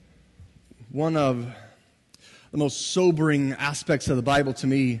One of the most sobering aspects of the Bible to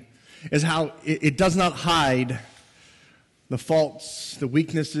me is how it does not hide the faults, the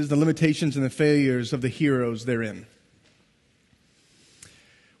weaknesses, the limitations, and the failures of the heroes therein.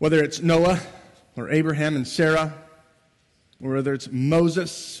 Whether it's Noah or Abraham and Sarah, or whether it's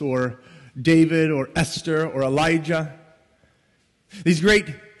Moses or David or Esther or Elijah, these great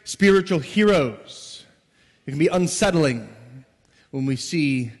spiritual heroes, it can be unsettling when we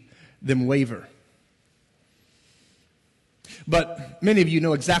see them waver. But many of you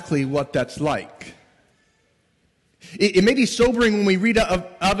know exactly what that's like. It may be sobering when we read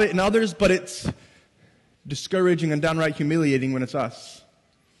of it in others, but it's discouraging and downright humiliating when it's us.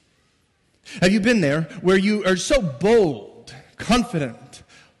 Have you been there where you are so bold, confident,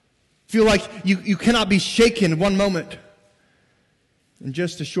 feel like you cannot be shaken one moment, and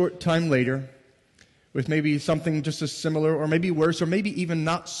just a short time later, with maybe something just as similar or maybe worse or maybe even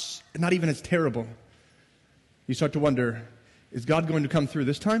not even as terrible, you start to wonder, is God going to come through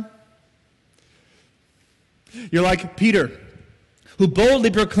this time? You're like Peter, who boldly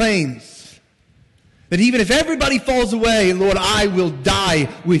proclaims that even if everybody falls away, Lord, I will die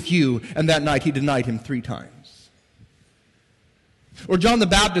with you. And that night he denied him 3 times. Or John the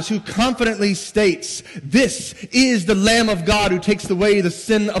Baptist, who confidently states, this is the Lamb of God who takes away the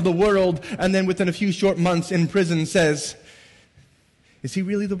sin of the world, and then within a few short months in prison says, is he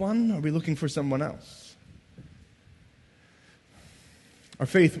really the one? Or are we looking for someone else? Our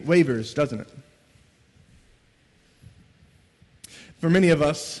faith wavers, doesn't it? For many of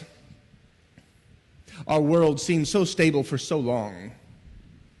us, our world seems so stable for so long.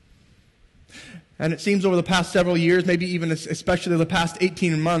 And it seems over the past several years, maybe even especially the past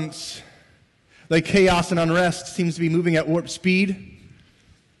 18 months, like chaos and unrest seems to be moving at warp speed,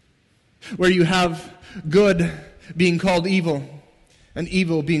 where you have good being called evil and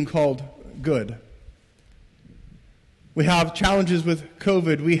evil being called good. We have challenges with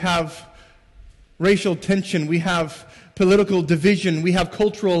COVID. We have racial tension. We have political division. We have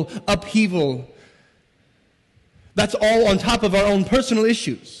cultural upheaval. That's all on top of our own personal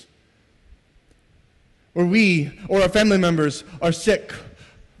issues, where we or our family members are sick,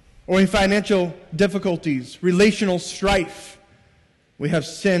 or in financial difficulties, relational strife. We have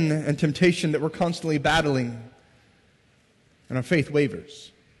sin and temptation that we're constantly battling, and our faith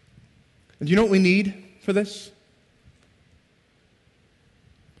wavers. And do you know what we need for this?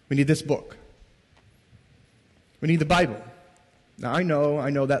 We need this book. We need the Bible. Now, I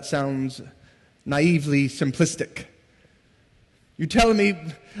know that sounds naively simplistic. You're telling me,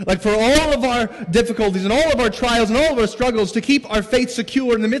 like, for all of our difficulties and all of our trials and all of our struggles, to keep our faith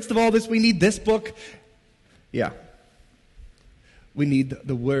secure in the midst of all this, we need this book? Yeah. We need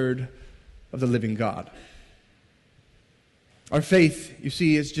the Word of the living God. Our faith, you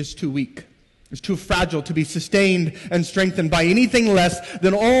see, is just too weak. It's too fragile to be sustained and strengthened by anything less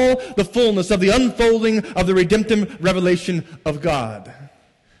than all the fullness of the unfolding of the redemptive revelation of God.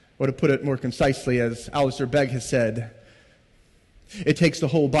 Or to put it more concisely, as Alistair Begg has said, it takes the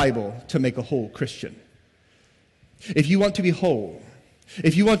whole Bible to make a whole Christian. If you want to be whole,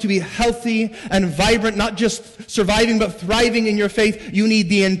 if you want to be healthy and vibrant, not just surviving but thriving in your faith, you need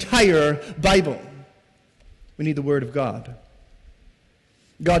the entire Bible. We need the Word of God.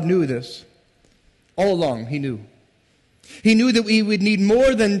 God knew this. All along, He knew. He knew that we would need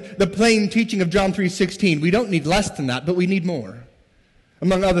more than the plain teaching of John 3:16. We don't need less than that, but we need more.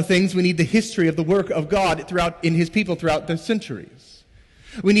 Among other things, we need the history of the work of God in His people throughout the centuries.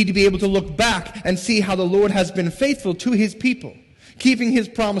 We need to be able to look back and see how the Lord has been faithful to His people, keeping His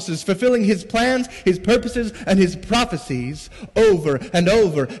promises, fulfilling His plans, His purposes, and His prophecies over and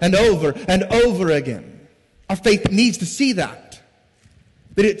over and over and over again. Our faith needs to see that.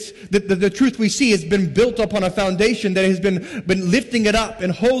 That the truth we see has been built upon a foundation that has been lifting it up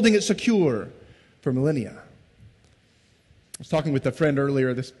and holding it secure for millennia. I was talking with a friend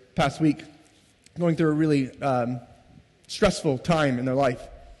earlier this past week, going through a really stressful time in their life.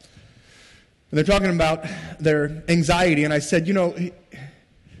 And they're talking about their anxiety, and I said, you know,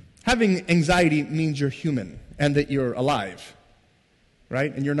 having anxiety means you're human and that you're alive,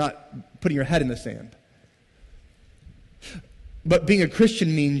 right? And you're not putting your head in the sand. But being a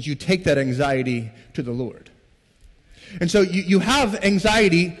Christian means you take that anxiety to the Lord. And so you have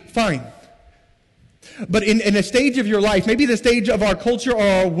anxiety, fine. But in a stage of your life, maybe the stage of our culture or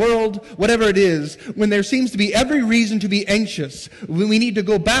our world, whatever it is, when there seems to be every reason to be anxious, we need to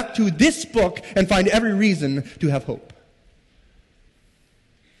go back to this book and find every reason to have hope.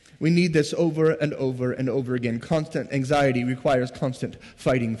 We need this over and over and over again. Constant anxiety requires constant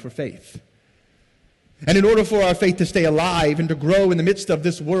fighting for faith. And in order for our faith to stay alive and to grow in the midst of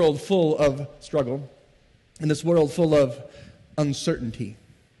this world full of struggle, in this world full of uncertainty,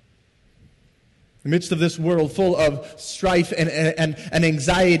 in the midst of this world full of strife and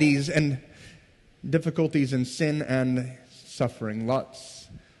anxieties and difficulties and sin and suffering, lots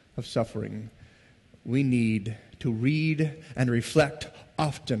of suffering, we need to read and reflect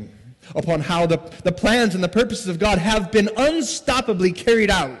often upon how the plans and the purposes of God have been unstoppably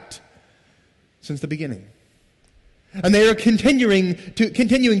carried out since the beginning. And they are continuing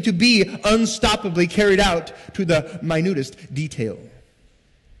to be unstoppably carried out to the minutest detail.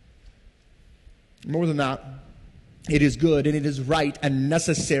 More than that, it is good and it is right and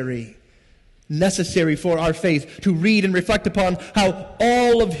necessary for our faith to read and reflect upon how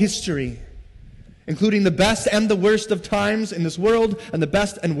all of history, including the best and the worst of times in this world and the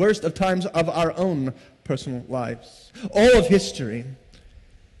best and worst of times of our own personal lives, all of history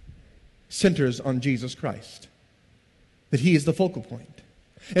centers on Jesus Christ, that He is the focal point.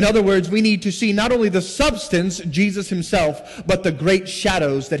 In other words, we need to see not only the substance, Jesus Himself, but the great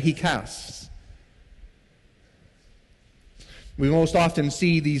shadows that He casts. We most often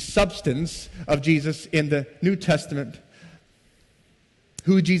see the substance of Jesus in the New Testament,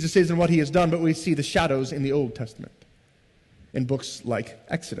 who Jesus is and what He has done, but we see the shadows in the Old Testament, in books like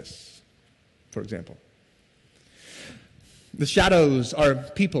Exodus, for example. The shadows are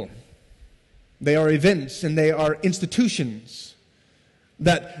people. They are events and they are institutions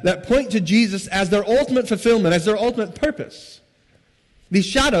that point to Jesus as their ultimate fulfillment, as their ultimate purpose. These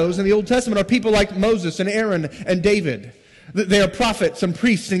shadows in the Old Testament are people like Moses and Aaron and David. They are prophets and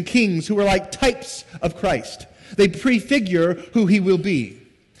priests and kings who are like types of Christ. They prefigure who He will be.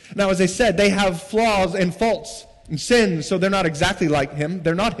 Now, as I said, they have flaws and faults and sins, so they're not exactly like Him.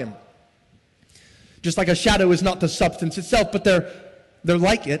 They're not Him. Just like a shadow is not the substance itself, but they're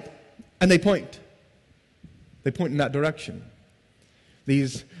like it. And they point. They point in that direction.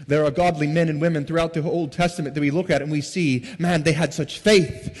 There are godly men and women throughout the Old Testament that we look at and we see, man, they had such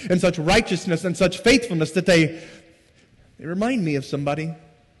faith and such righteousness and such faithfulness that they remind me of somebody.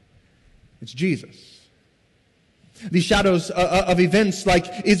 It's Jesus. These shadows of events like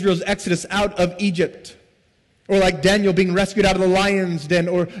Israel's exodus out of Egypt, or like Daniel being rescued out of the lion's den,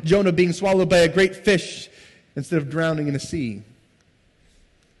 or Jonah being swallowed by a great fish instead of drowning in the sea.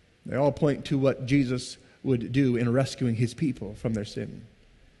 They all point to what Jesus would do in rescuing His people from their sin.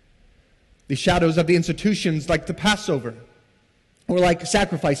 The shadows of the institutions like the Passover, or like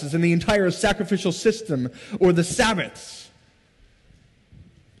sacrifices and the entire sacrificial system, or the Sabbaths,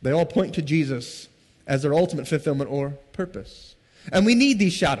 they all point to Jesus as their ultimate fulfillment or purpose. And we need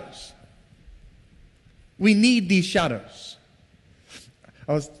these shadows. We need these shadows.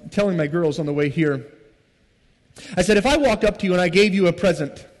 I was telling my girls on the way here, I said, if I walked up to you and I gave you a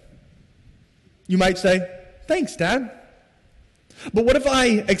present, you might say, thanks, Dad. But what if I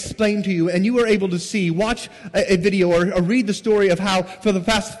explained to you and you were able to watch a video or read the story of how for the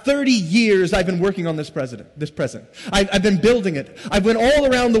past 30 years I've been working on this present. I've been building it. I've went all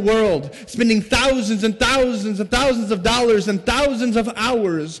around the world, spending thousands and thousands and thousands of dollars and thousands of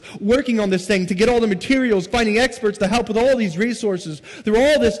hours working on this thing to get all the materials, finding experts to help with all these resources through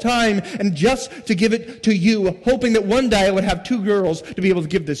all this time, and just to give it to you, hoping that one day I would have 2 girls to be able to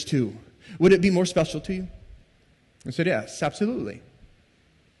give this to. Would it be more special to you? I said, yes, absolutely.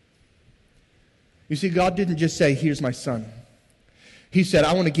 You see, God didn't just say, here's my son. He said,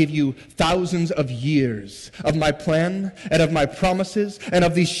 I want to give you thousands of years of my plan and of my promises and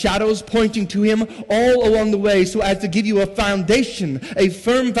of these shadows pointing to Him all along the way, so as to give you a foundation, a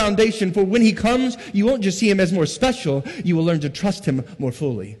firm foundation, for when He comes, you won't just see Him as more special, you will learn to trust Him more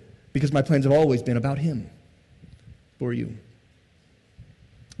fully, because my plans have always been about Him for you.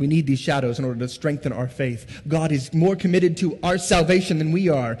 We need these shadows in order to strengthen our faith. God is more committed to our salvation than we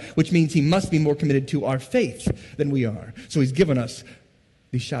are, which means He must be more committed to our faith than we are. So He's given us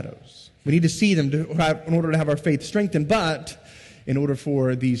these shadows. We need to see them in order to have our faith strengthened, but in order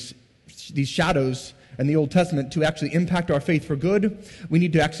for these shadows in the Old Testament to actually impact our faith for good, we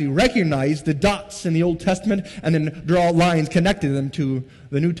need to actually recognize the dots in the Old Testament and then draw lines connecting them to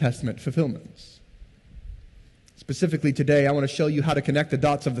the New Testament fulfillments. Specifically today, I want to show you how to connect the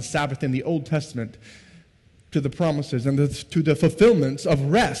dots of the Sabbath in the Old Testament to the promises and to the fulfillments of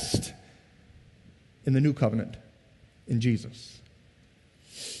rest in the New Covenant in Jesus.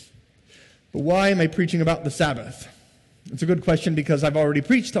 But why am I preaching about the Sabbath? It's a good question because I've already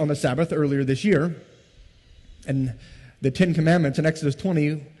preached on the Sabbath earlier this year. And the 10 Commandments in Exodus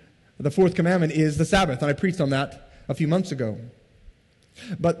 20, the 4th commandment is the Sabbath. And I preached on that a few months ago.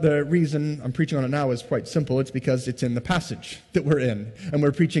 But the reason I'm preaching on it now is quite simple. It's because it's in the passage that we're in. And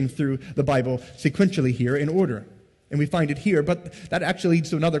we're preaching through the Bible sequentially here in order. And we find it here. But that actually leads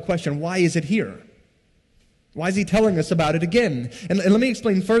to another question. Why is it here? Why is he telling us about it again? And let me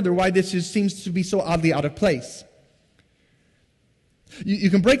explain further why this seems to be so oddly out of place. You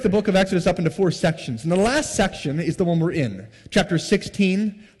can break the book of Exodus up into 4 sections. And the last section is the one we're in. Chapters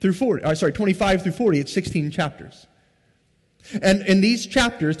 16 through 40. 25 through 40. It's 16 chapters. And in these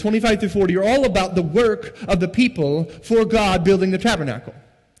chapters, 25 through 40, are all about the work of the people for God building the tabernacle.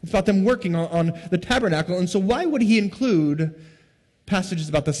 It's about them working on the tabernacle. And so why would he include passages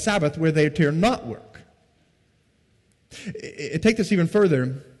about the Sabbath where they dare not work? Take this even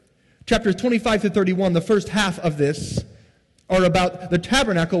further. Chapters 25 to 31, the first half of this, are about the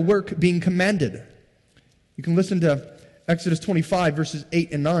tabernacle work being commanded. You can listen to Exodus 25, verses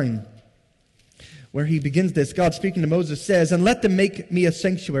 8 and 9. Where he begins this, God speaking to Moses says, "And let them make me a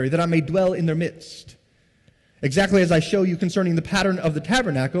sanctuary, that I may dwell in their midst. Exactly as I show you concerning the pattern of the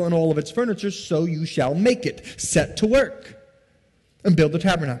tabernacle and all of its furniture, so you shall make it. Set to work and build the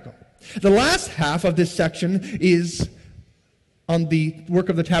tabernacle." The last half of this section is on the work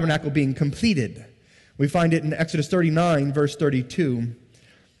of the tabernacle being completed. We find it in Exodus 39, verse 32.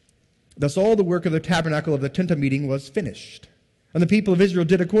 "Thus all the work of the tabernacle of the tent of meeting was finished. And the people of Israel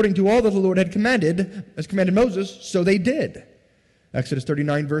did according to all that the Lord had commanded, as commanded Moses, so they did." Exodus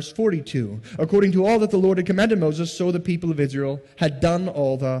 39, verse 42. "According to all that the Lord had commanded Moses, so the people of Israel had done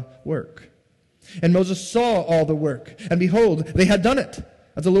all the work. And Moses saw all the work, and behold, they had done it,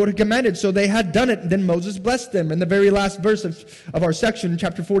 as the Lord had commanded, so they had done it. Then Moses blessed them." And the very last verse of our section,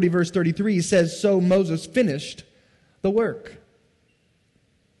 chapter 40, verse 33, says, "So Moses finished the work."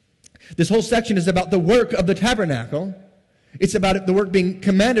 This whole section is about the work of the tabernacle. It's about the work being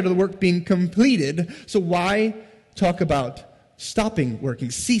commanded or the work being completed. So why talk about stopping working,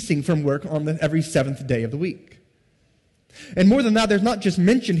 ceasing from work on every 7th day of the week? And more than that, there's not just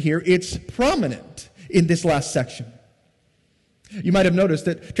mentioned here, it's prominent in this last section. You might have noticed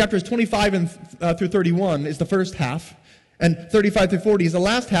that chapters 25 through 31 is the first half, and 35 through 40 is the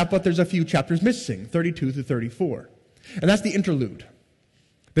last half, but there's a few chapters missing, 32 through 34. And that's the interlude.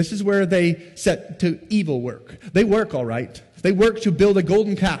 This is where they set to evil work. They work all right. They work to build a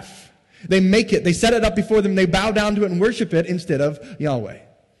golden calf. They make it. They set it up before them. They bow down to it and worship it instead of Yahweh.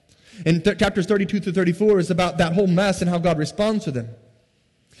 And chapters 32 through 34 is about that whole mess and how God responds to them.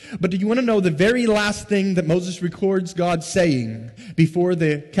 But do you want to know the very last thing that Moses records God saying before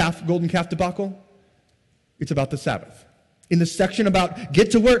the golden calf debacle? It's about the Sabbath. In the section about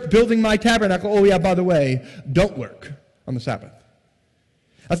get to work building my tabernacle, oh yeah, by the way, don't work on the Sabbath.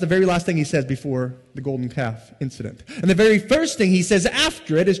 That's the very last thing he says before the golden calf incident. And the very first thing he says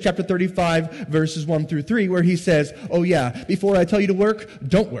after it is chapter 35, verses 1 through 3, where he says, oh yeah, before I tell you to work,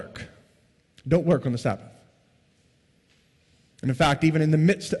 don't work. Don't work on the Sabbath. And in fact, even in the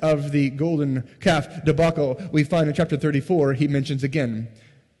midst of the golden calf debacle, we find in chapter 34, he mentions again,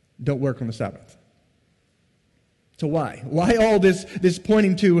 don't work on the Sabbath. So why? Why all this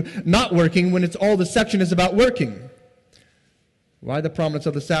pointing to not working when it's all the section is about working? Why the prominence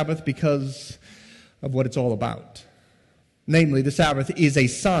of the Sabbath? Because of what it's all about. Namely, the Sabbath is a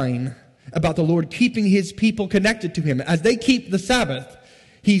sign about the Lord keeping his people connected to him. As they keep the Sabbath,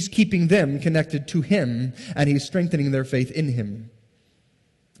 he's keeping them connected to him, and he's strengthening their faith in him.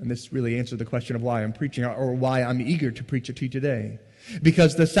 And this really answers the question of why I'm preaching, or why I'm eager to preach it to you today.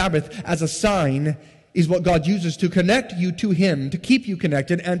 Because the Sabbath, as a sign, is what God uses to connect you to him, to keep you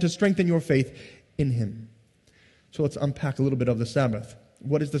connected, and to strengthen your faith in him. So let's unpack a little bit of the Sabbath.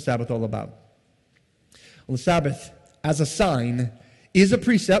 What is the Sabbath all about? Well, the Sabbath, as a sign, is a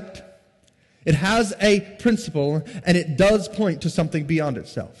precept. It has a principle, and it does point to something beyond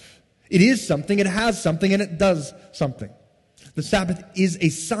itself. It is something, it has something, and it does something. The Sabbath is a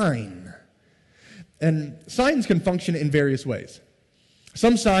sign. And signs can function in various ways.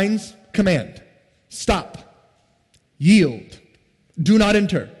 Some signs command, stop, yield, do not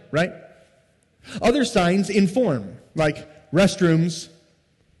enter, right? Other signs inform, like restrooms,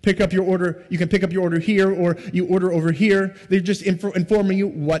 pick up your order. You can pick up your order here, or you order over here. They're just informing you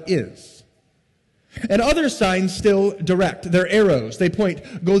what is. And other signs still direct. They're arrows. They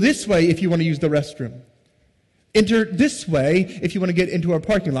point, go this way if you want to use the restroom. Enter this way if you want to get into our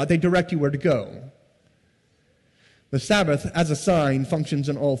parking lot. They direct you where to go. The Sabbath, as a sign, functions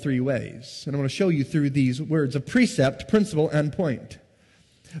in all three ways. And I want to show you through these words of precept, principle, and point.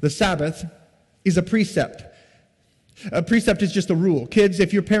 The Sabbath is a precept. A precept is just a rule. Kids,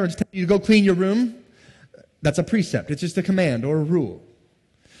 if your parents tell you to go clean your room, that's a precept. It's just a command or a rule.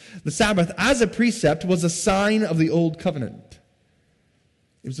 The Sabbath, as a precept, was a sign of the old covenant.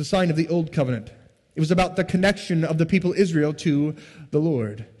 It was a sign of the old covenant. It was about the connection of the people Israel to the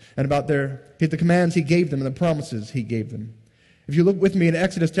Lord and about the commands he gave them and the promises he gave them. If you look with me in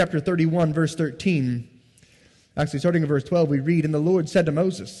Exodus chapter 31, verse 13, actually starting in verse 12, we read, "And the Lord said to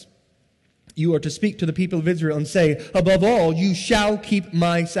Moses, you are to speak to the people of Israel and say, above all, you shall keep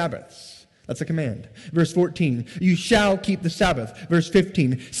my Sabbaths." That's a command. Verse 14, "You shall keep the Sabbath." Verse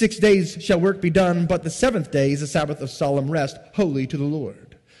 15, "6 days shall work be done, but the seventh day is a Sabbath of solemn rest, holy to the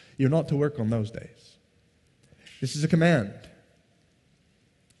Lord. You're not to work on those days." This is a command.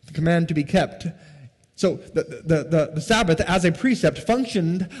 The command to be kept. So the Sabbath as a precept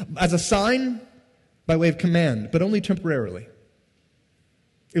functioned as a sign by way of command, but only temporarily.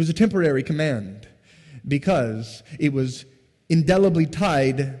 It was a temporary command because it was indelibly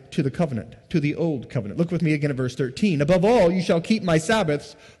tied to the covenant, to the old covenant. Look with me again at verse 13. "Above all, you shall keep my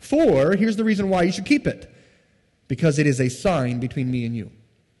Sabbaths, for," here's the reason why you should keep it, "because it is a sign between me and you."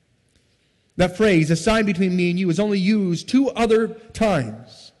 That phrase, "a sign between me and you," is only used 2 other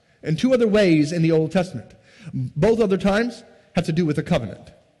times and 2 other ways in the Old Testament. Both other times have to do with a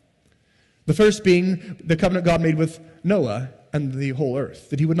covenant. The first being the covenant God made with Noah and the whole earth,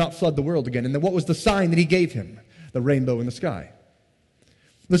 that he would not flood the world again. And then what was the sign that he gave him? The rainbow in the sky.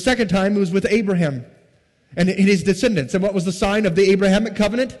 The second time it was with Abraham and his descendants. And what was the sign of the Abrahamic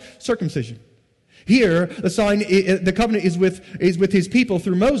covenant? Circumcision. Here, the covenant is with his people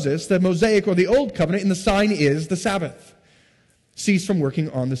through Moses, the Mosaic or the Old Covenant, and the sign is the Sabbath. Cease from working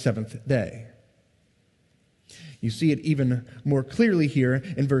on the seventh day. You see it even more clearly here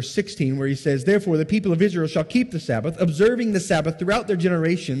in verse 16 where he says, "Therefore the people of Israel shall keep the Sabbath, observing the Sabbath throughout their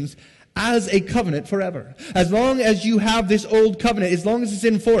generations as a covenant forever." As long as you have this old covenant, as long as it's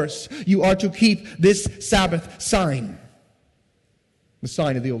in force, you are to keep this Sabbath sign. The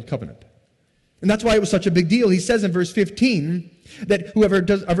sign of the old covenant. And that's why it was such a big deal. He says in verse 15 that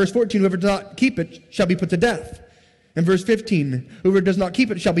verse 14, whoever does not keep it shall be put to death. In verse 15, whoever does not keep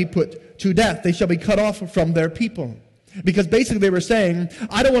it shall be put to death. They shall be cut off from their people. Because basically they were saying,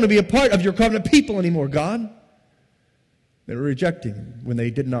 I don't want to be a part of your covenant people anymore, God. They were rejecting when they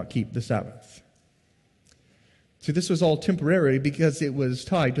did not keep the Sabbath. See, this was all temporary because it was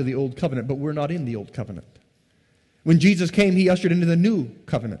tied to the old covenant, but we're not in the old covenant. When Jesus came, he ushered into the new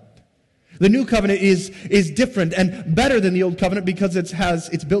covenant. The new covenant is different and better than the old covenant because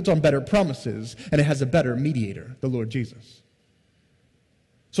it's built on better promises and it has a better mediator, the Lord Jesus.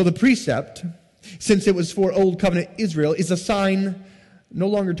 So the precept, since it was for old covenant Israel, is a sign no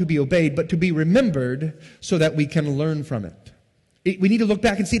longer to be obeyed, but to be remembered so that we can learn from it. We need to look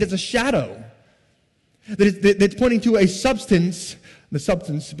back and see it as a shadow. That's pointing to a substance. The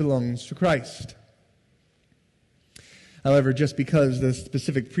substance belongs to Christ. However, just because the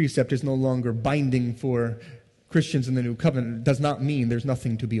specific precept is no longer binding for Christians in the new covenant does not mean there's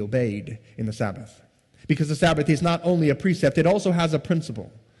nothing to be obeyed in the Sabbath. Because the Sabbath is not only a precept, it also has a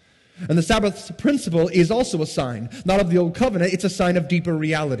principle. And the Sabbath's principle is also a sign, not of the old covenant, it's a sign of deeper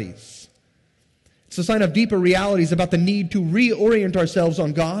realities. It's a sign of deeper realities about the need to reorient ourselves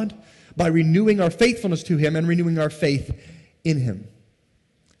on God by renewing our faithfulness to Him and renewing our faith in Him.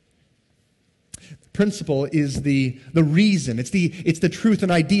 Principle is the reason. It's the truth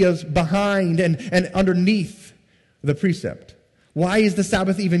and ideas behind and underneath the precept. Why is the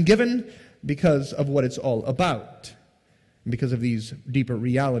Sabbath even given? Because of what it's all about. And because of these deeper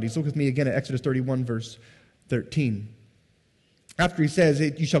realities. Look with me again at Exodus 31, verse 13. After he says,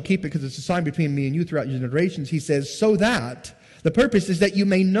 "You shall keep it because it's a sign between me and you throughout your generations," he says, "So that," the purpose is that you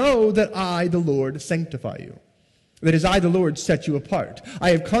may know that I, the Lord, sanctify you. That is, I, the Lord, set you apart.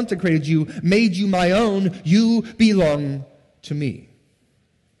 I have consecrated you, made you my own. You belong to me.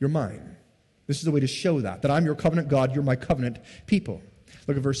 You're mine. This is a way to show that I'm your covenant God, you're my covenant people.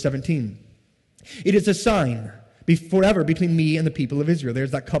 Look at verse 17. "It is a sign forever between me and the people of Israel."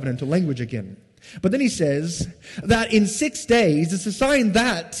 There's that covenantal language again. But then he says that in 6 days, it's a sign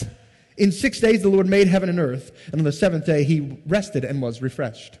that in 6 days the Lord made heaven and earth, and on the seventh day he rested and was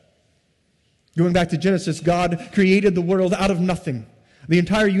refreshed. Going back to Genesis, God created the world out of nothing, the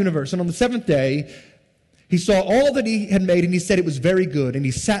entire universe. And on the seventh day, he saw all that he had made, and he said it was very good. And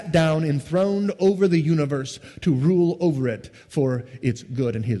he sat down enthroned over the universe to rule over it for its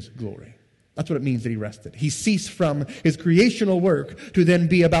good and his glory. That's what it means that he rested. He ceased from his creational work to then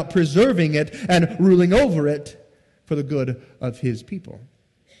be about preserving it and ruling over it for the good of his people.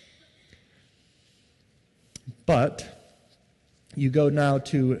 But you go now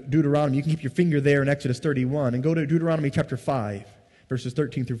to Deuteronomy. You can keep your finger there in Exodus 31 and go to Deuteronomy chapter 5, verses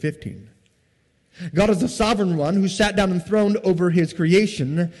 13 through 15. God is the sovereign one who sat down enthroned over his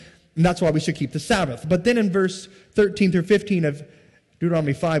creation, and that's why we should keep the Sabbath. But then in verse 13 through 15 of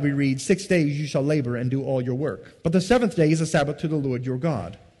Deuteronomy 5, we read, 6 days you shall labor and do all your work. But the seventh day is a Sabbath to the Lord your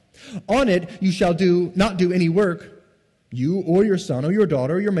God. On it you shall not do any work, you or your son or your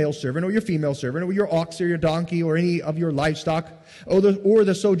daughter or your male servant or your female servant or your ox or your donkey or any of your livestock or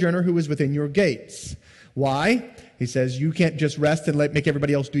the sojourner who is within your gates. Why? He says you can't just rest and make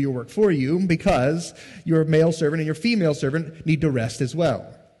everybody else do your work for you, because your male servant and your female servant need to rest as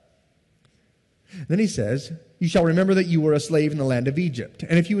well. Then he says, you shall remember that you were a slave in the land of Egypt.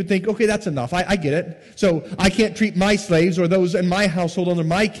 And if you would think, okay, that's enough, I get it. So I can't treat my slaves or those in my household under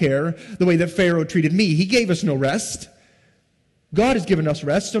my care the way that Pharaoh treated me. He gave us no rest. God has given us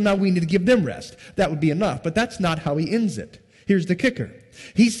rest, so now we need to give them rest. That would be enough. But that's not how he ends it. Here's the kicker.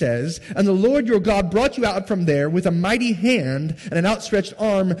 He says, and the Lord your God brought you out from there with a mighty hand and an outstretched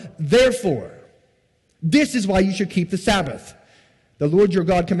arm. Therefore, this is why you should keep the Sabbath. The Lord your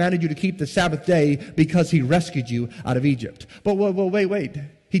God commanded you to keep the Sabbath day because he rescued you out of Egypt. But wait.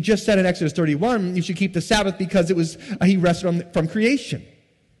 He just said in Exodus 31, you should keep the Sabbath because he rested from creation.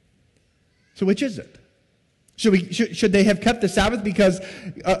 So which is it? Should they have kept the Sabbath because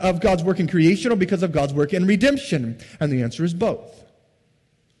of God's work in creation or because of God's work in redemption? And the answer is both.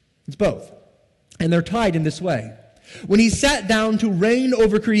 It's both. And they're tied in this way. When he sat down to reign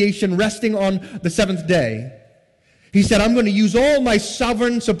over creation, resting on the seventh day, he said, I'm going to use all my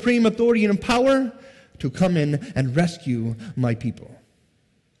sovereign, supreme authority and power to come in and rescue my people.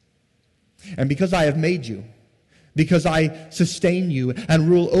 And because I have made you, because I sustain you and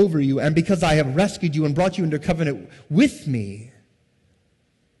rule over you, and because I have rescued you and brought you into covenant with me,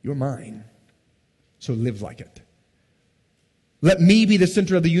 you're mine. So live like it. Let me be the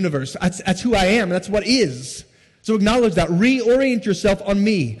center of the universe. That's who I am. That's what is. So acknowledge that. Reorient yourself on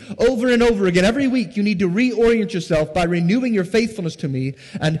me. Over and over again. Every week you need to reorient yourself by renewing your faithfulness to me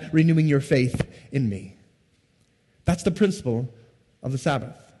and renewing your faith in me. That's the principle of the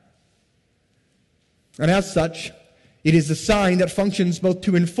Sabbath. And as such, it is a sign that functions both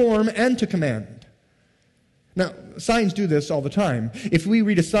to inform and to command. Now, signs do this all the time. If we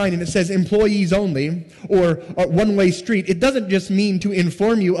read a sign and it says employees only or a one-way street, it doesn't just mean to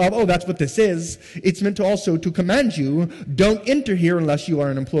inform you of, oh, that's what this is. It's meant to also to command you, don't enter here unless you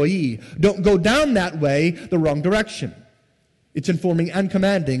are an employee. Don't go down that way, the wrong direction. It's informing and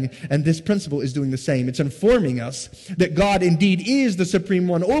commanding, and this principle is doing the same. It's informing us that God indeed is the supreme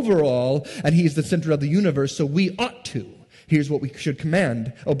one over all, and he is the center of the universe, so we ought to. Here's what we should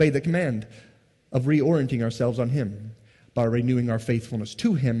command, obey the command of reorienting ourselves on him by renewing our faithfulness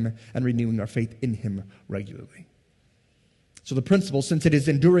to him and renewing our faith in him regularly. So the principle, since it is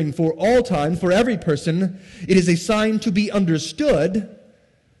enduring for all time, for every person, it is a sign to be understood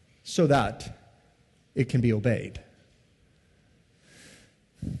so that it can be obeyed.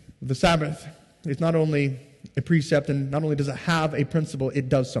 The Sabbath is not only a precept, and not only does it have a principle, it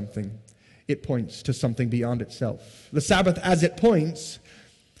does something. It points to something beyond itself. The Sabbath, as it points,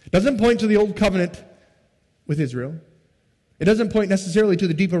 doesn't point to the old covenant with Israel. It doesn't point necessarily to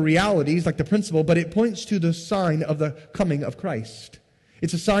the deeper realities like the principle, but it points to the sign of the coming of Christ.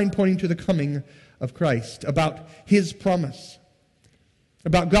 It's a sign pointing to the coming of Christ, about his promise,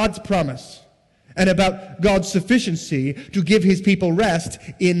 about God's promise, and about God's sufficiency to give his people rest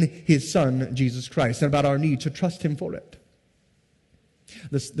in his Son, Jesus Christ, and about our need to trust him for it.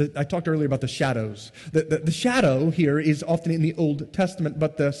 I talked earlier about the shadows. The shadow here is often in the Old Testament,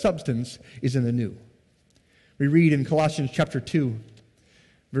 but the substance is in the New. We read in Colossians chapter 2,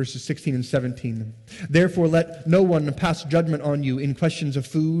 verses 16 and 17, therefore let no one pass judgment on you in questions of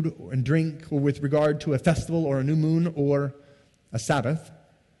food and drink, or with regard to a festival or a new moon or a Sabbath.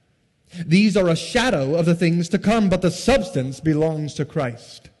 These are a shadow of the things to come, but the substance belongs to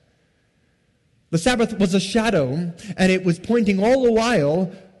Christ. The Sabbath was a shadow, and it was pointing all the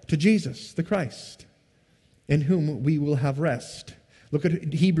while to Jesus, the Christ, in whom we will have rest. Look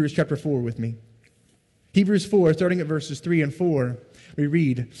at Hebrews chapter 4 with me. Hebrews 4, starting at verses 3 and 4, we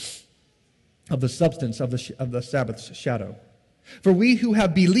read of the substance of the Sabbath's shadow. For we who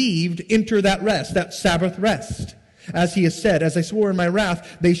have believed enter that rest, that Sabbath rest. As he has said, as I swore in my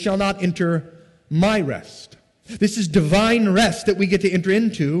wrath, they shall not enter my rest. This is divine rest that we get to enter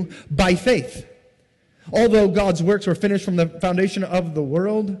into by faith. Although God's works were finished from the foundation of the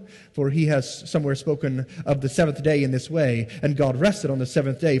world, for he has somewhere spoken of the seventh day in this way, and God rested on the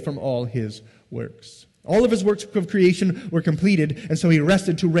seventh day from all his works. All of his works of creation were completed, and so he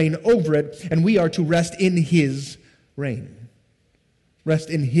rested to reign over it, and we are to rest in his reign. Rest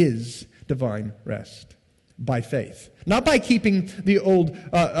in his divine rest by faith. Not by keeping the old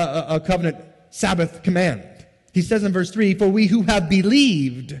covenant Sabbath command. He says in verse 3, for we who have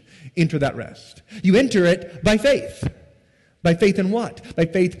believed enter that rest. You enter it by faith. By faith in what? By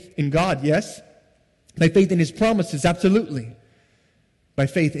faith in God, yes. By faith in His promises, absolutely. By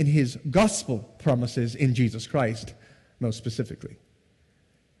faith in His gospel promises in Jesus Christ, most specifically.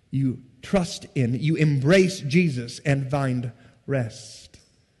 You trust in, you embrace Jesus and find rest.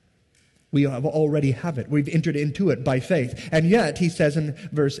 We already have it. We've entered into it by faith. And yet, he says in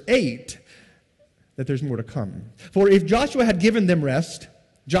verse 8 that there's more to come. For if Joshua had given them rest,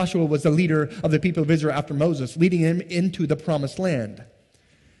 Joshua was the leader of the people of Israel after Moses, leading him into the promised land.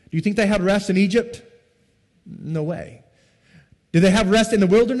 Do you think they had rest in Egypt? No way. Did they have rest in the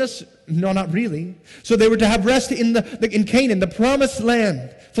wilderness? No, not really. So they were to have rest in Canaan, the promised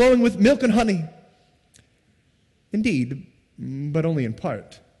land, flowing with milk and honey. Indeed, but only in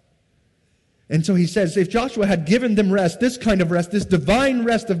part. And so he says, if Joshua had given them rest, this kind of rest, this divine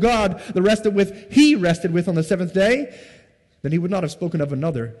rest of God, the rest that he rested with on the seventh day, then he would not have spoken of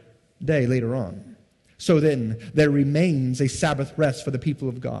another day later on. So then, there remains a Sabbath rest for the people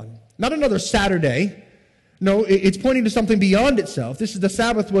of God. Not another Saturday. No, it's pointing to something beyond itself. The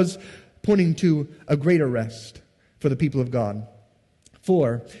Sabbath was pointing to a greater rest for the people of God.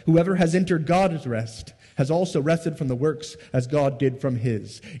 For whoever has entered God's rest has also rested from the works as God did from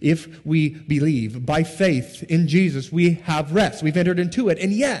His. If we believe by faith in Jesus, we have rest. We've entered into it.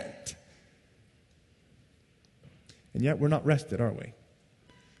 And yet we're not rested, are we?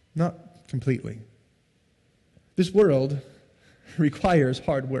 Not completely. This world requires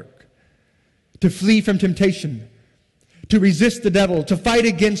hard work. To flee from temptation, to resist the devil, to fight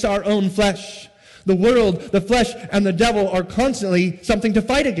against our own flesh. The world, the flesh, and the devil are constantly something to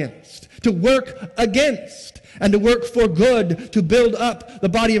fight against, to work against, and to work for good, to build up the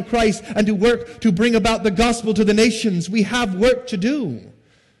body of Christ, and to work to bring about the gospel to the nations. We have work to do.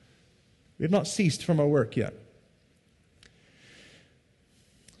 We have not ceased from our work yet.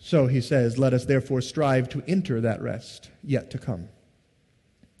 So he says, let us therefore strive to enter that rest yet to come,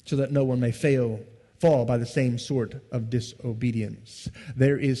 so that no one may fall by the same sort of disobedience.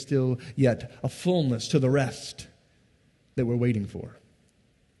 There is still yet a fullness to the rest that we're waiting for.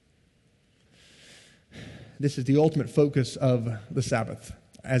 This is the ultimate focus of the Sabbath,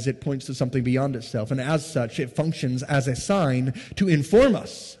 as it points to something beyond itself. And as such, it functions as a sign to inform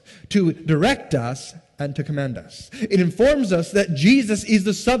us, to direct us, and to command us. It informs us that Jesus is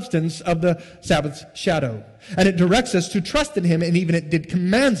the substance of the Sabbath's shadow. And it directs us to trust in Him, and even it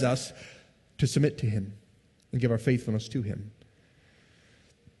commands us to submit to Him and give our faithfulness to Him.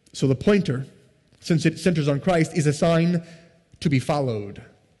 So the pointer, since it centers on Christ, is a sign to be followed.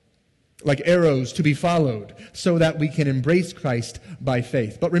 Like arrows to be followed, so that we can embrace Christ by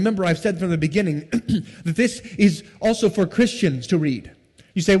faith. But remember, I've said from the beginning that this is also for Christians to read.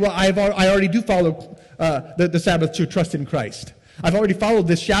 You say, well, I already do follow the Sabbath to trust in Christ. I've already followed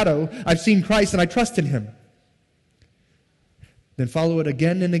this shadow. I've seen Christ and I trust in Him. Then follow it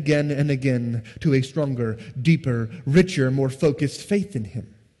again and again and again to a stronger, deeper, richer, more focused faith in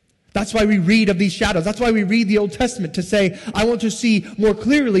Him. That's why we read of these shadows. That's why we read the Old Testament, to say, I want to see more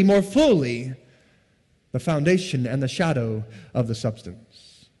clearly, more fully, the foundation and the shadow of the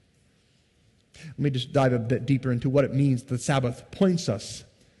substance. Let me just dive a bit deeper into what it means the Sabbath points us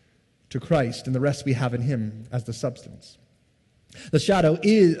to Christ and the rest we have in Him as the substance. The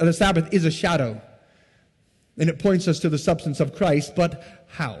Sabbath is a shadow, and it points us to the substance of Christ, but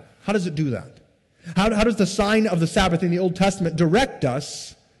how? How does it do that? How does the sign of the Sabbath in the Old Testament direct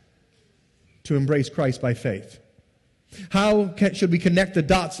us to embrace Christ by faith? How should we connect the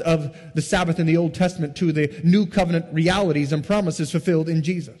dots of the Sabbath in the Old Testament to the new covenant realities and promises fulfilled in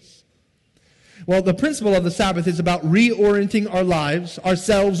Jesus? Well, the principle of the Sabbath is about reorienting our lives,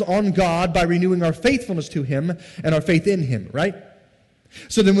 ourselves on God by renewing our faithfulness to Him and our faith in Him, right?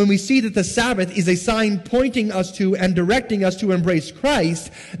 So then when we see that the Sabbath is a sign pointing us to and directing us to embrace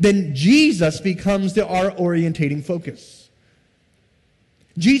Christ, then Jesus becomes our orientating focus.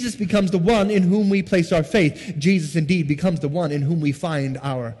 Jesus becomes the one in whom we place our faith. Jesus indeed becomes the one in whom we find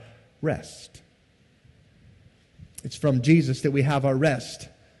our rest. It's from Jesus that we have our rest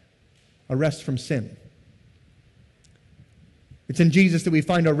from sin. It's in Jesus that we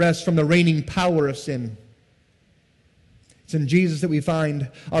find our rest from the reigning power of sin. It's in Jesus that we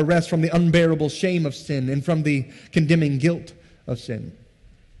find our rest from the unbearable shame of sin and from the condemning guilt of sin.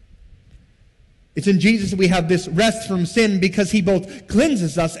 It's in Jesus that we have this rest from sin because He both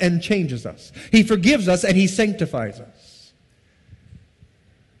cleanses us and changes us. He forgives us and He sanctifies us.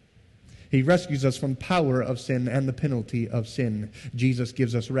 He rescues us from the power of sin and the penalty of sin. Jesus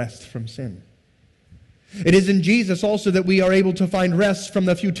gives us rest from sin. It is in Jesus also that we are able to find rest from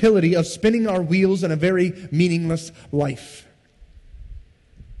the futility of spinning our wheels in a very meaningless life.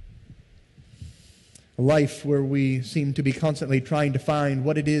 A life where we seem to be constantly trying to find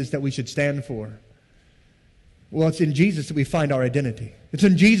what it is that we should stand for. Well, it's in Jesus that we find our identity. It's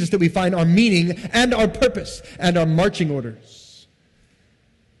in Jesus that we find our meaning and our purpose and our marching orders.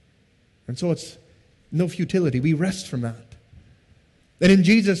 And so it's no futility. We rest from that. And in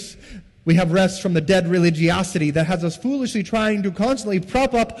Jesus, we have rest from the dead religiosity that has us foolishly trying to constantly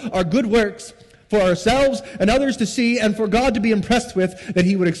prop up our good works for ourselves and others to see, and for God to be impressed with, that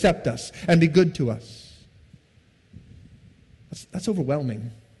He would accept us and be good to us. That's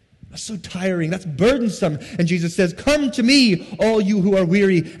overwhelming. That's so tiring. That's burdensome. And Jesus says, "Come to me, all you who are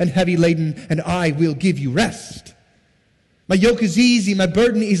weary and heavy laden, and I will give you rest. My yoke is easy, my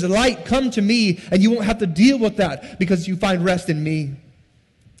burden is light. Come to me, and you won't have to deal with that because you find rest in me."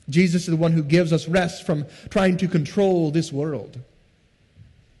 Jesus is the one who gives us rest from trying to control this world,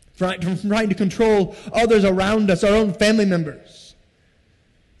 from trying to control others around us, our own family members,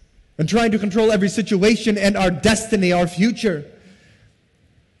 and trying to control every situation and our destiny, our future.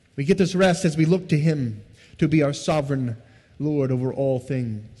 We get this rest as we look to Him to be our sovereign Lord over all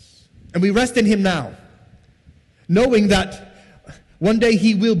things. And we rest in Him now, knowing that one day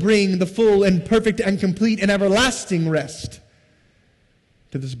He will bring the full and perfect and complete and everlasting rest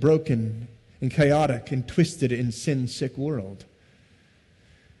to this broken and chaotic and twisted and sin-sick world.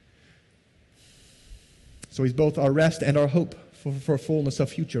 So He's both our rest and our hope for fullness of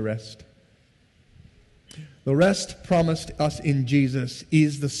future rest. The rest promised us in Jesus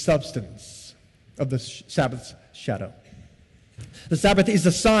is the substance of the Sabbath's shadow. The Sabbath is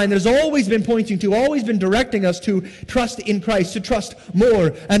the sign that has always been pointing to, always been directing us to trust in Christ, to trust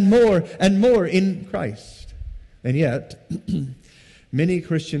more and more and more in Christ. And yet, many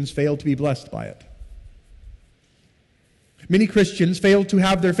Christians fail to be blessed by it. Many Christians fail to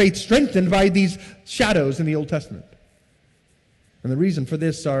have their faith strengthened by these shadows in the Old Testament. And the reason for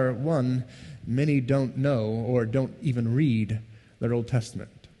this are, one, many don't know or don't even read their Old Testament,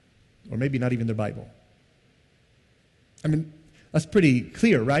 or maybe not even their Bible. I mean, that's pretty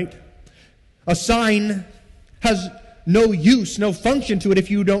clear, right? A sign has no use, no function to it if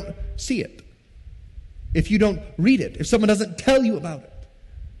you don't see it, if you don't read it, if someone doesn't tell you about it.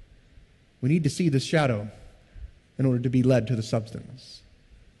 We need to see this shadow in order to be led to the substance.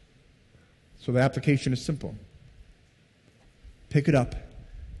 So the application is simple. Pick it up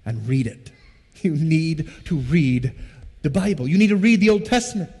and read it. You need to read the Bible. You need to read the Old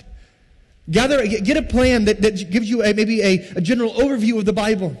Testament. Get a plan that gives you maybe a general overview of the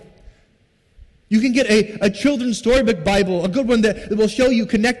Bible. You can get a children's storybook Bible, a good one that will show you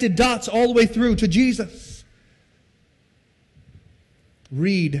connected dots all the way through to Jesus.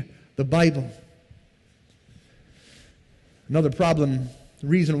 Read the Bible. Another problem, the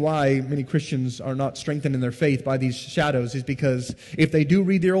reason why many Christians are not strengthened in their faith by these shadows is because if they do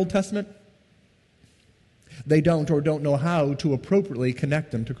read their Old Testament, they don't know how to appropriately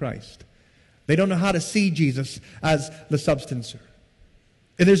connect them to Christ. They don't know how to see Jesus as the substancer.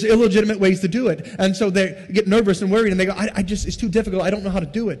 And there's illegitimate ways to do it. And so they get nervous and worried and they go, it's too difficult. I don't know how to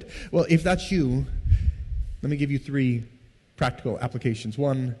do it. Well, if that's you, let me give you 3 practical applications.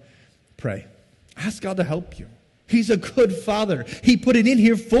 1, pray. Ask God to help you. He's a good Father. He put it in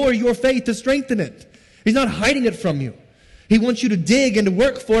here for your faith to strengthen it. He's not hiding it from you. He wants you to dig and to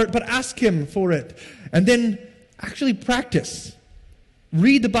work for it, but ask Him for it. And then actually practice.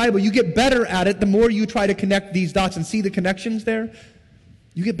 Read the Bible. You get better at it the more you try to connect these dots and see the connections there.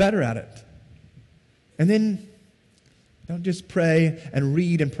 You get better at it. And then don't just pray and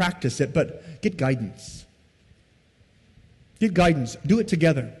read and practice it, but get guidance. Get guidance. Do it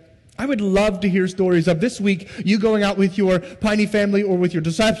together. I would love to hear stories of this week you going out with your Piney family or with your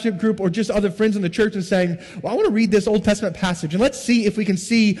discipleship group or just other friends in the church and saying, well, I want to read this Old Testament passage and let's see if we can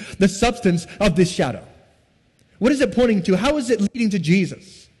see the substance of this shadow. What is it pointing to? How is it leading to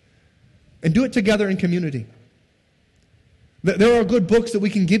Jesus? And do it together in community. There are good books that we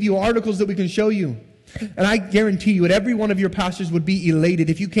can give you, articles that we can show you. And I guarantee you that every one of your pastors would be elated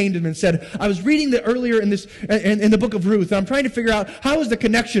if you came to them and said, I was reading earlier in the book of Ruth, and I'm trying to figure out how is the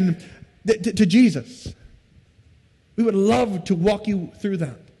connection to Jesus. We would love to walk you through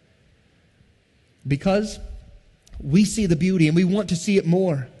that. Because we see the beauty and we want to see it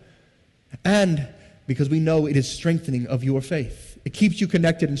more. And because we know it is strengthening of your faith. It keeps you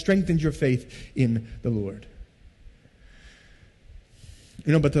connected and strengthens your faith in the Lord.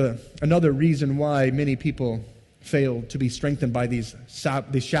 But another reason why many people fail to be strengthened by these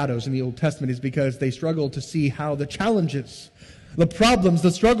shadows in the Old Testament is because they struggle to see how the challenges, the problems, the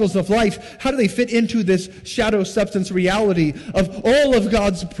struggles of life, how do they fit into this shadow substance reality of all of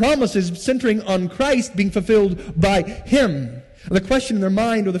God's promises centering on Christ being fulfilled by Him. The question in their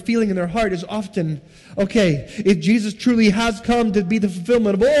mind or the feeling in their heart is often, okay, if Jesus truly has come to be the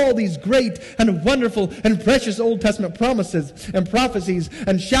fulfillment of all these great and wonderful and precious Old Testament promises and prophecies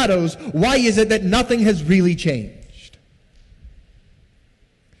and shadows, why is it that nothing has really changed?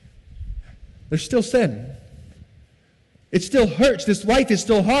 There's still sin. It still hurts. This life is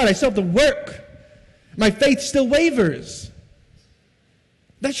still hard. I still have to work. My faith still wavers.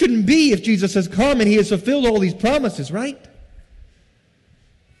 That shouldn't be if Jesus has come and he has fulfilled all these promises, right?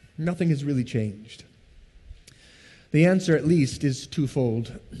 Nothing has really changed. The answer, at least, is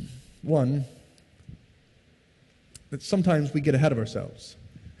twofold. One, that sometimes we get ahead of ourselves.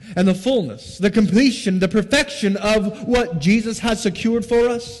 And the fullness, the completion, the perfection of what Jesus has secured for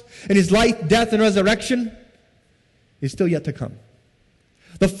us in his life, death, and resurrection is still yet to come.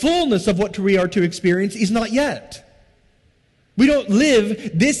 The fullness of what we are to experience is not yet. We don't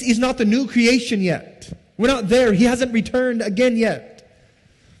live, this is not the new creation yet. We're not there. He hasn't returned again yet.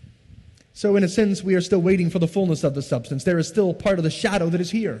 So in a sense, we are still waiting for the fullness of the substance. There is still part of the shadow that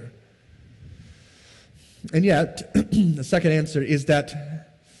is here. And yet, the second answer is that,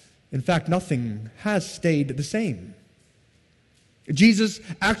 in fact, nothing has stayed the same. Jesus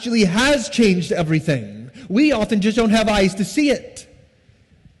actually has changed everything. We often just don't have eyes to see it.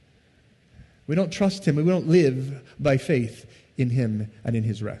 We don't trust him, and we don't live by faith in him and in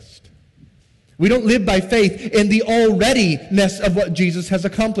his rest. We don't live by faith in the already-ness of what Jesus has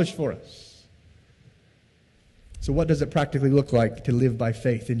accomplished for us. So what does it practically look like to live by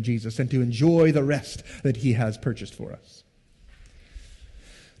faith in Jesus and to enjoy the rest that he has purchased for us?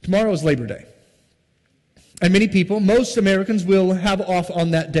 Tomorrow is Labor Day. And many people, most Americans, will have off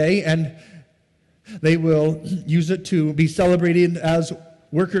on that day, and they will use it to be celebrated as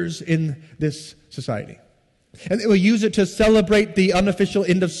workers in this society. And they will use it to celebrate the unofficial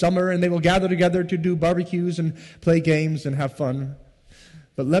end of summer, and they will gather together to do barbecues and play games and have fun.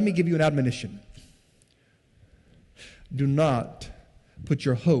 But let me give you an admonition. Do not put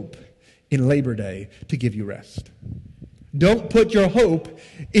your hope in Labor Day to give you rest. Don't put your hope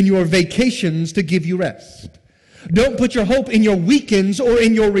in your vacations to give you rest. Don't put your hope in your weekends or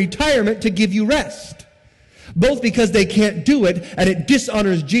in your retirement to give you rest. Both because they can't do it, and it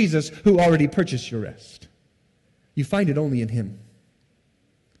dishonors Jesus who already purchased your rest. You find it only in him.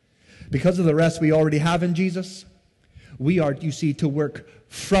 Because of the rest we already have in Jesus, we are, you see, to work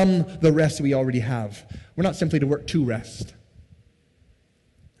from the rest we already have. We're not simply to work to rest.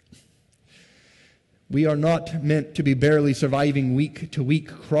 We are not meant to be barely surviving week to week,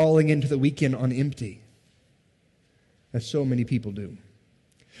 crawling into the weekend on empty, as so many people do.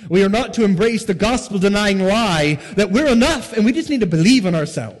 We are not to embrace the gospel-denying lie that we're enough and we just need to believe in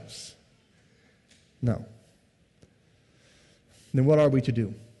ourselves. No. Then what are we to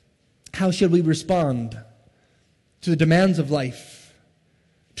do? How should we respond to the demands of life,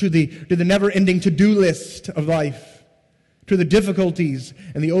 to the never-ending to-do list of life, to the difficulties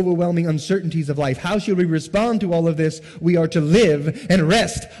and the overwhelming uncertainties of life? How should we respond to all of this? We are to live and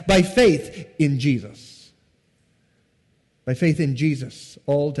rest by faith in Jesus. By faith in Jesus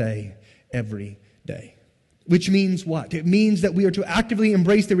all day, every day. Which means what? It means that we are to actively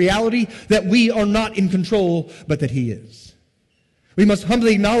embrace the reality that we are not in control, but that he is. We must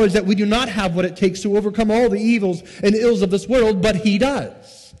humbly acknowledge that we do not have what it takes to overcome all the evils and ills of this world, but he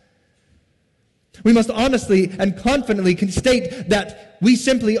does. We must honestly and confidently state that we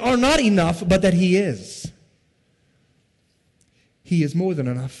simply are not enough, but that he is. He is more than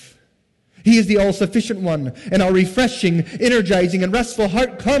enough. He is the all-sufficient one, and our refreshing, energizing, and restful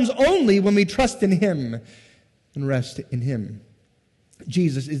heart comes only when we trust in him and rest in him.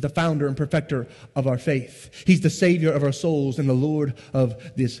 Jesus is the founder and perfecter of our faith. He's the Savior of our souls and the Lord of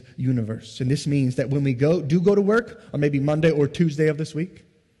this universe. And this means that when we do go to work, on maybe Monday or Tuesday of this week,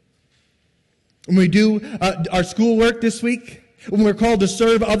 when we do our schoolwork this week, when we're called to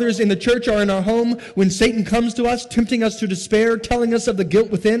serve others in the church or in our home, when Satan comes to us, tempting us to despair, telling us of the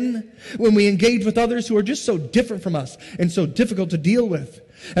guilt within, when we engage with others who are just so different from us and so difficult to deal with,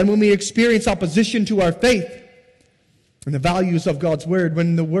 and when we experience opposition to our faith and the values of God's Word,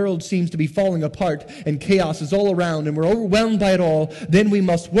 when the world seems to be falling apart and chaos is all around and we're overwhelmed by it all, then we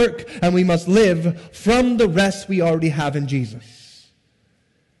must work and we must live from the rest we already have in Jesus.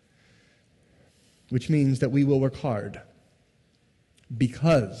 Which means that we will work hard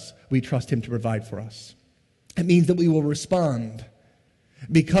because we trust him to provide for us. It means that we will respond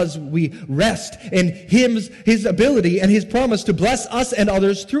because we rest in his ability and his promise to bless us and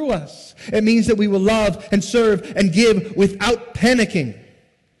others through us. It means that we will love and serve and give without panicking.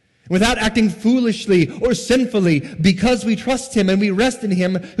 without acting foolishly or sinfully, because we trust Him and we rest in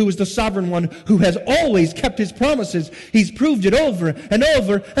Him who is the sovereign one who has always kept His promises. He's proved it over and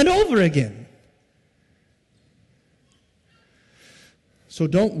over and over again. So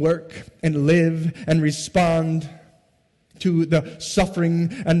don't work and live and respond to the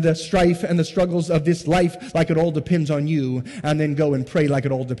suffering and the strife and the struggles of this life like it all depends on you, and then go and pray like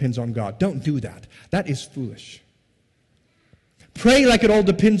it all depends on God. Don't do that. That is foolish. Pray like it all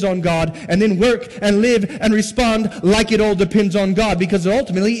depends on God, and then work and live and respond like it all depends on God, because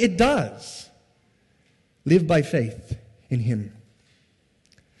ultimately it does. Live by faith in Him.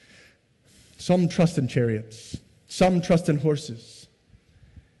 Some trust in chariots, some trust in horses,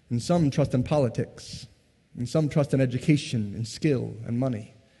 and some trust in politics, and some trust in education and skill and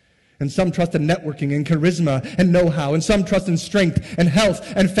money. And some trust in networking and charisma and know-how. And some trust in strength and health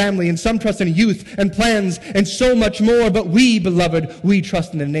and family. And some trust in youth and plans and so much more. But we, beloved, we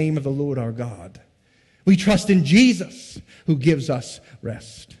trust in the name of the Lord our God. We trust in Jesus who gives us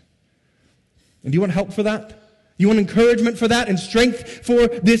rest. And do you want help for that? You want encouragement for that and strength for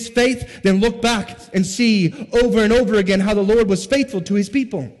this faith? Then look back and see over and over again how the Lord was faithful to His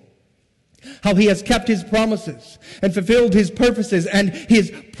people. How He has kept His promises and fulfilled His purposes and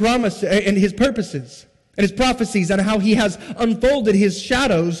His promise and His purposes and His prophecies, and how He has unfolded His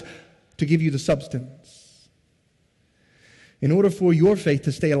shadows to give you the substance. In order for your faith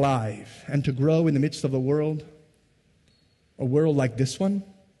to stay alive and to grow in the midst of a world like this one,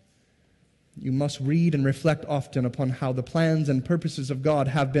 you must read and reflect often upon how the plans and purposes of God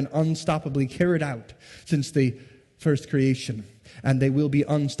have been unstoppably carried out since the first creation. And they will be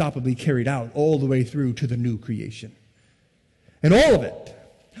unstoppably carried out all the way through to the new creation. And all of it,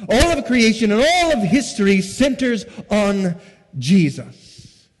 all of creation and all of history centers on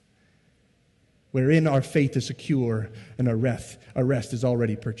Jesus, wherein our faith is secure and our rest is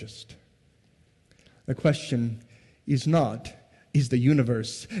already purchased. The question is not, is the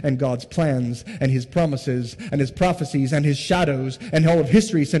universe and God's plans and His promises and His prophecies and His shadows and all of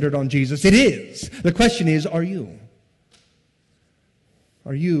history centered on Jesus? It is. The question is, are you?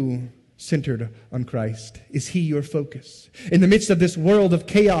 Are you centered on Christ? Is He your focus? In the midst of this world of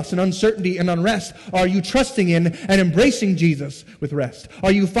chaos and uncertainty and unrest, are you trusting in and embracing Jesus with rest?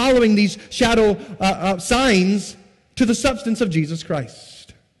 Are you following these shadow signs to the substance of Jesus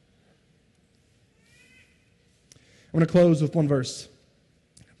Christ? I want to close with one verse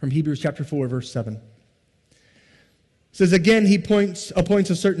from Hebrews chapter 4, verse 7. It says, again, He appoints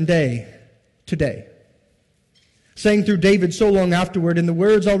a certain day, today, saying through David so long afterward, in the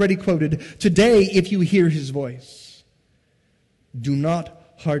words already quoted, today, if you hear His voice, do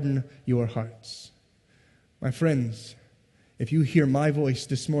not harden your hearts. My friends, if you hear my voice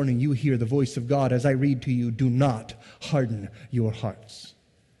this morning, you hear the voice of God as I read to you, do not harden your hearts.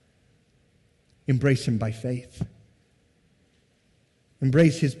 Embrace Him by faith.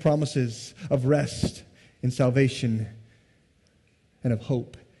 Embrace His promises of rest in salvation and of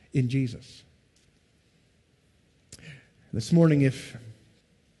hope in Jesus. This morning, if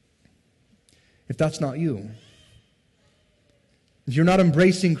that's not you, if you're not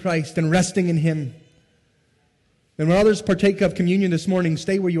embracing Christ and resting in Him, then when others partake of communion this morning,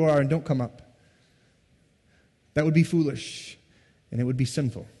 stay where you are and don't come up. That would be foolish and it would be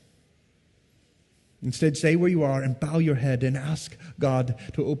sinful. Instead, stay where you are and bow your head and ask God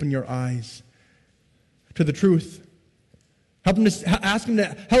to open your eyes to the truth. Ask Him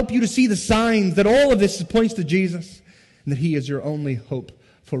to help you to see the signs that all of this points to Jesus, and that He is your only hope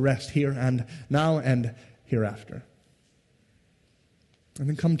for rest here and now and hereafter. And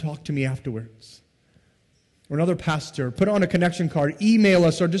then come talk to me afterwards. Or another pastor. Put on a connection card. Email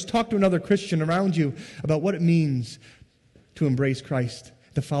us, or just talk to another Christian around you about what it means to embrace Christ,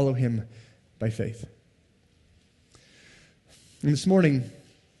 to follow Him by faith. And this morning,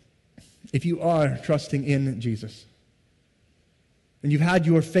 if you are trusting in Jesus, and you've had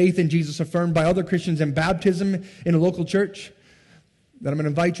your faith in Jesus affirmed by other Christians in baptism in a local church, then I'm going to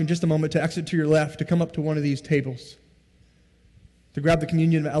invite you in just a moment to exit to your left, to come up to one of these tables, to grab the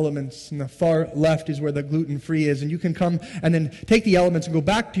communion elements. And the far left is where the gluten-free is. And you can come and then take the elements and go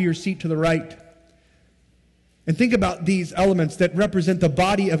back to your seat to the right. And think about these elements that represent the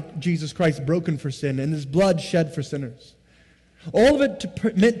body of Jesus Christ broken for sin and His blood shed for sinners. All of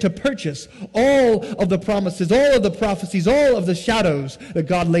it meant to purchase all of the promises, all of the prophecies, all of the shadows that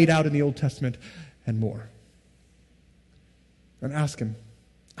God laid out in the Old Testament and more. And ask Him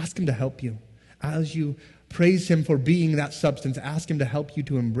to help you. As you praise Him for being that substance, ask Him to help you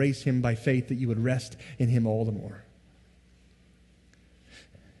to embrace Him by faith, that you would rest in Him all the more.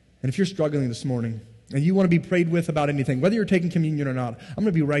 And if you're struggling this morning, and you want to be prayed with about anything, whether you're taking communion or not, I'm going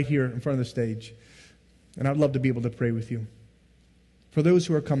to be right here in front of the stage. And I'd love to be able to pray with you. For those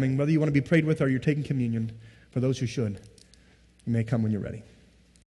who are coming, whether you want to be prayed with or you're taking communion, for those who should, you may come when you're ready.